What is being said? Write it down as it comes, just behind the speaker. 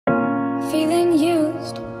feeling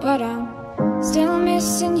used, but I'm still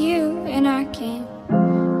missing you, and I can't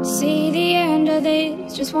see the end of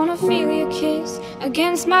this. Just wanna feel your kiss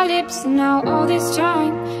against my lips, and now all this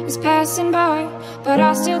time is passing by, but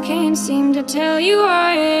I still can't seem to tell you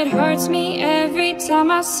why. It hurts me every time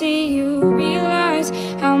I see you, realize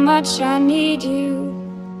how much I need you.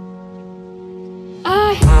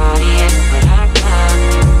 I want it, but I can't,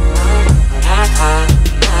 but I can't.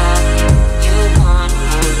 You want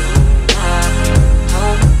me, but I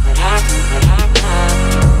can't.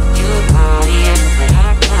 You want it, but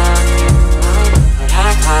I can't, but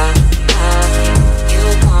I can't. You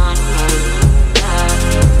want me,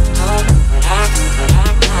 but I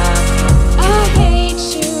can't. I hate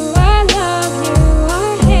you, I love you, I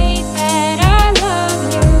hate that I love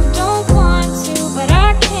you. Don't want to, but I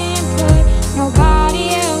can't put nobody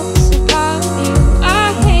else above you. I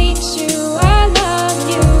hate you, I love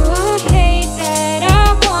you, I hate that I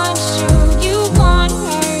want you. You want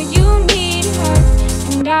her, you need her,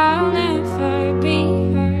 and I'll never be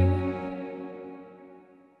her.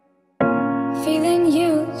 Feeling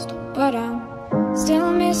used, but I'm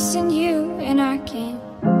still missing you, and I can't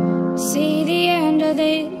see the end of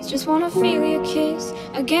this. Just wanna feel your kiss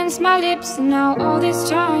against my lips, and now all this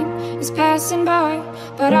time is passing by,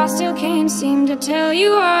 but I still can't seem to tell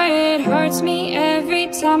you why. It hurts me every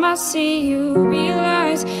time I see you,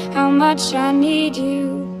 realize how much I need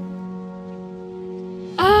you.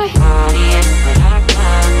 I want it, but I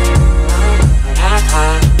can't, but I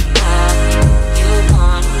can't. You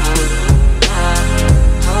want me,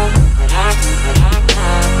 but I can't, but I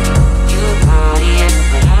can't. You want it,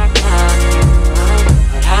 but I can't,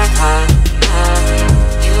 but I can't.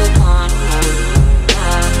 You want me,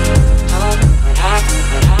 but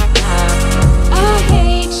I can't. I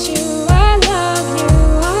hate you, I love you,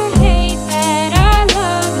 I hate that I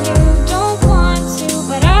love you. Don't want to,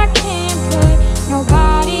 but I can't put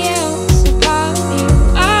nobody else above you.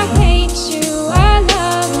 I hate you, I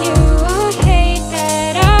love you, I hate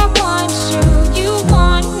that I want you. You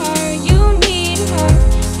want her, you need her,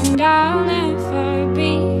 and I'll never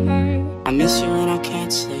be her. I miss you when I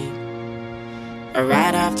can't sleep, or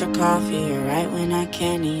right after coffee, or right when I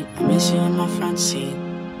can't eat. I miss you in my front seat.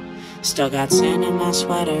 Still got sand in my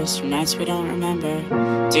sweaters from nights we don't remember.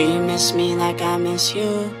 Do you miss me like I miss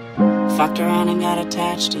you? Fucked around and got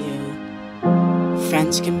attached to you.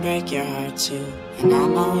 Friends can break your heart too, and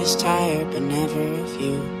I'm always tired but never of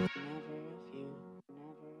you.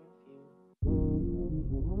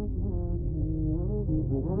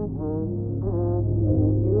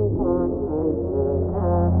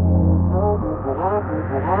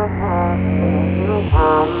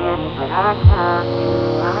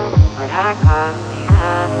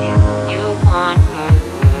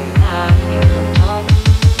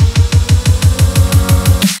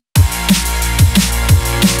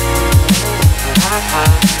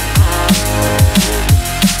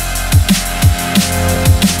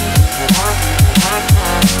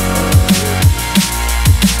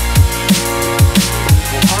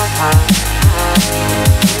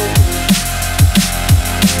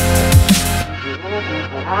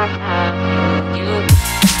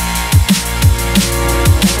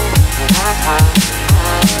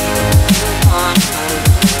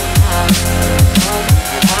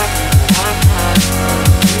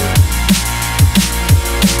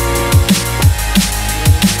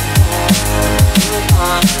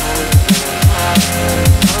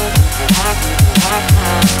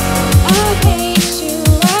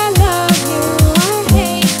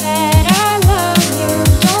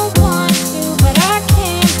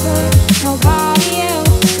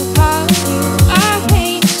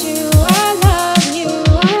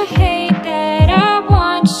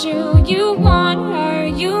 You want her,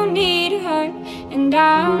 you need her, and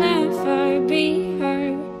I'll never be